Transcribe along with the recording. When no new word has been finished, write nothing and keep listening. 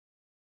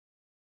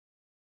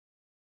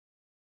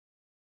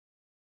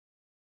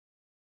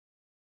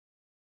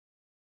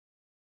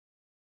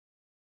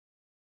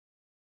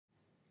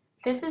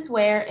This is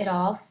where it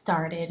all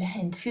started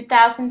in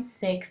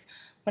 2006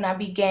 when I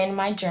began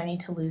my journey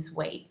to lose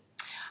weight.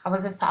 I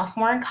was a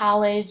sophomore in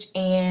college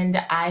and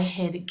I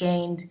had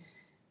gained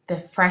the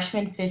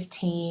freshman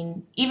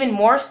 15, even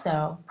more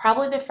so,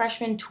 probably the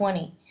freshman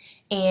 20.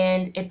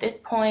 And at this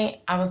point,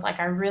 I was like,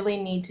 I really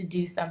need to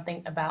do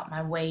something about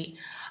my weight.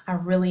 I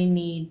really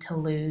need to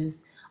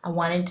lose. I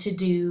wanted to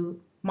do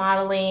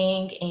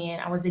modeling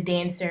and I was a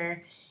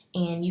dancer.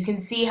 And you can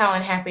see how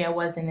unhappy I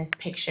was in this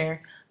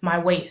picture. My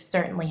weight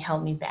certainly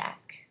held me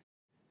back.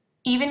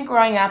 Even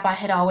growing up, I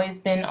had always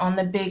been on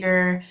the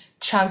bigger,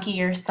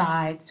 chunkier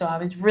side, so I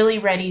was really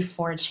ready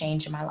for a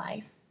change in my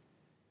life.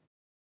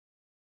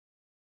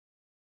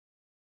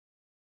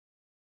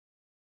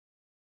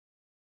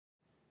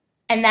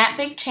 And that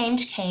big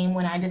change came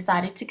when I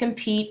decided to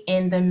compete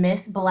in the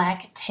Miss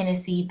Black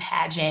Tennessee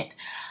pageant.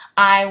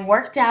 I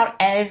worked out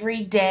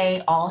every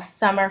day all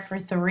summer for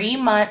 3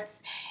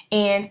 months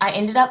and I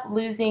ended up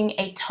losing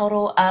a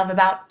total of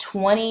about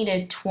 20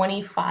 to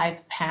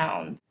 25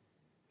 pounds.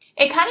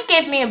 It kind of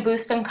gave me a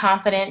boost in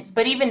confidence,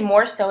 but even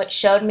more so, it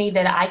showed me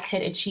that I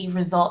could achieve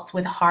results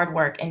with hard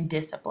work and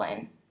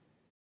discipline.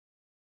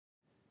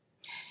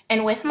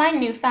 And with my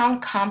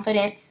newfound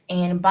confidence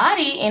and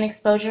body and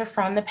exposure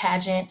from the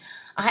pageant,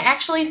 I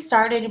actually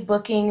started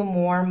booking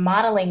more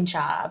modeling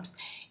jobs.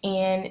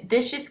 And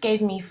this just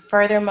gave me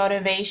further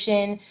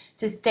motivation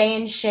to stay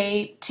in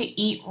shape, to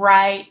eat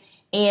right,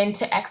 and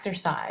to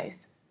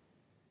exercise.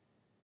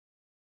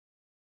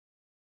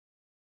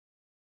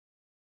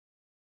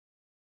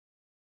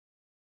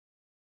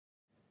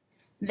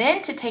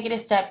 Then, to take it a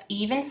step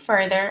even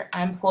further,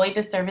 I employed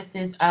the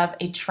services of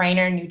a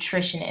trainer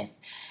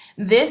nutritionist.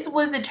 This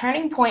was a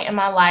turning point in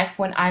my life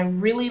when I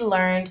really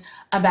learned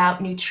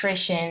about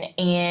nutrition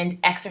and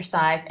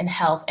exercise and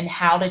health and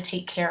how to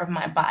take care of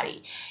my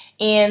body.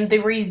 And the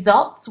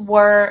results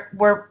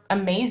were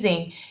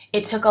amazing.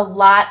 It took a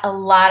lot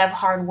of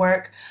hard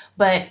work,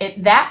 but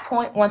at that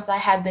point, once I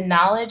had the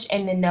knowledge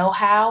and the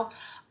know-how,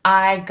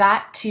 I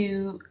got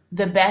to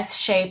the best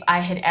shape I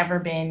had ever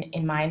been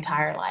in my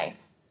entire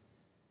life.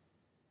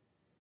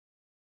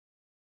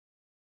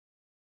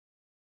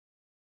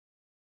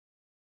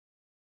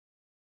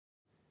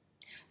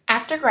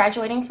 After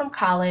graduating from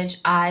college,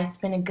 I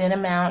spent a good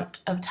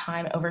amount of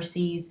time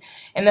overseas.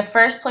 And the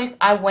first place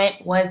I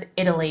went was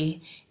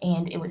Italy,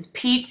 and it was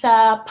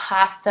pizza,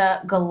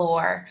 pasta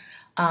galore.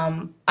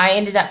 I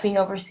ended up being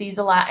overseas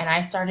a lot, and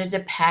I started to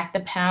pack the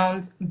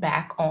pounds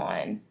back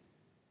on.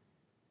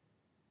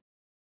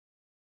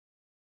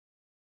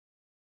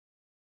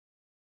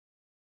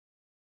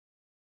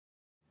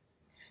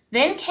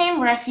 Then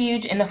came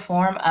refuge in the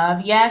form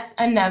of, yes,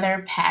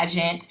 another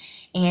pageant,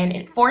 and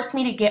it forced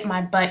me to get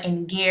my butt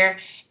in gear.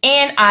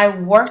 And I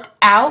worked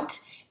out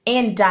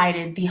and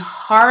dieted the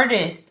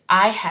hardest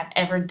I have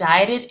ever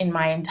dieted in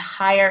my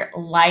entire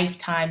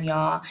lifetime,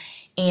 y'all.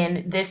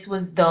 And this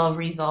was the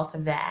result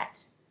of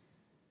that.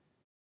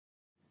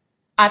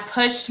 I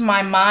pushed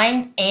my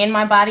mind and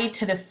my body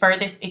to the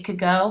furthest it could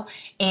go,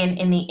 and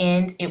in the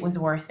end, it was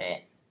worth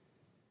it.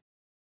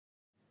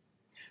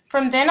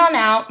 From then on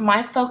out,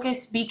 my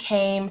focus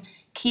became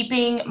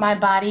keeping my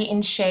body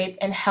in shape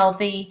and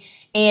healthy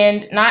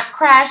and not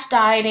crash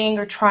dieting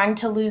or trying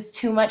to lose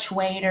too much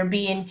weight or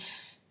be in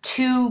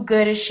too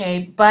good a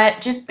shape, but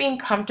just being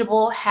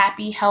comfortable,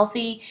 happy,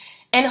 healthy,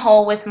 and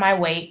whole with my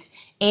weight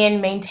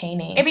and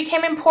maintaining. It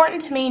became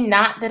important to me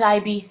not that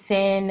I be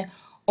thin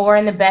or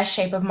in the best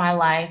shape of my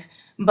life,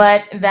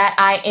 but that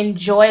I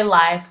enjoy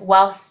life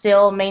while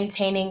still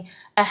maintaining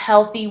a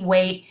healthy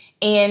weight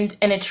and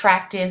an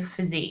attractive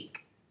physique.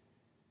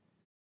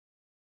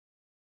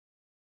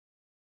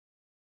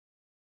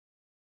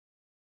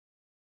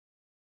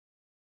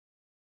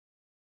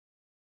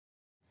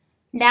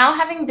 Now,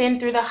 having been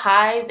through the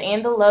highs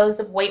and the lows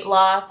of weight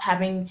loss,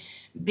 having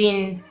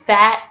been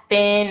fat,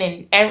 thin,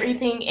 and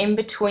everything in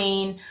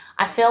between,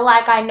 I feel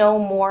like I know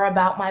more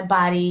about my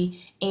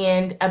body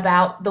and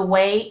about the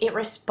way it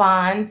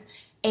responds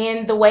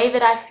and the way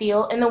that I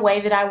feel and the way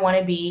that I want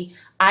to be.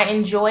 I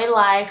enjoy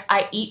life.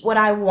 I eat what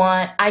I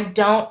want. I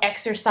don't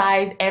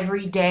exercise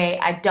every day.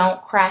 I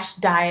don't crash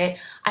diet.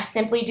 I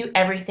simply do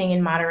everything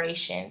in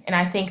moderation. And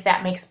I think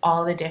that makes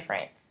all the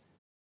difference.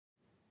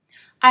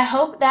 I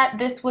hope that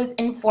this was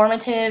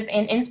informative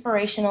and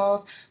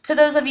inspirational to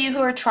those of you who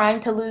are trying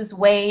to lose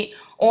weight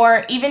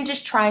or even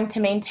just trying to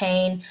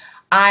maintain.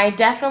 I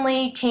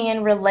definitely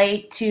can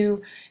relate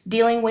to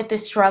dealing with the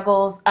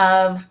struggles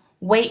of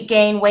weight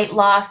gain, weight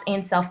loss,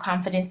 and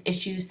self-confidence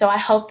issues, so I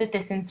hope that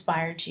this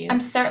inspired you. I'm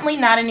certainly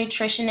not a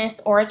nutritionist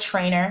or a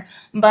trainer,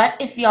 but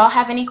if y'all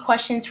have any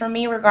questions for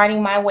me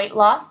regarding my weight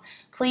loss,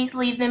 please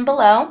leave them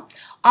below.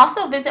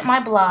 Also visit my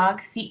blog,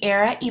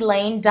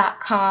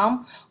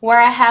 sierraelaine.com, where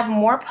I have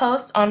more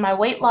posts on my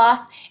weight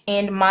loss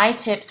and my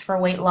tips for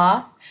weight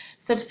loss.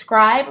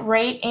 Subscribe,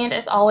 rate, and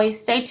as always,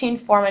 stay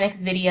tuned for my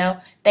next video.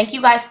 Thank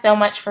you guys so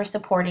much for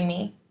supporting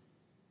me.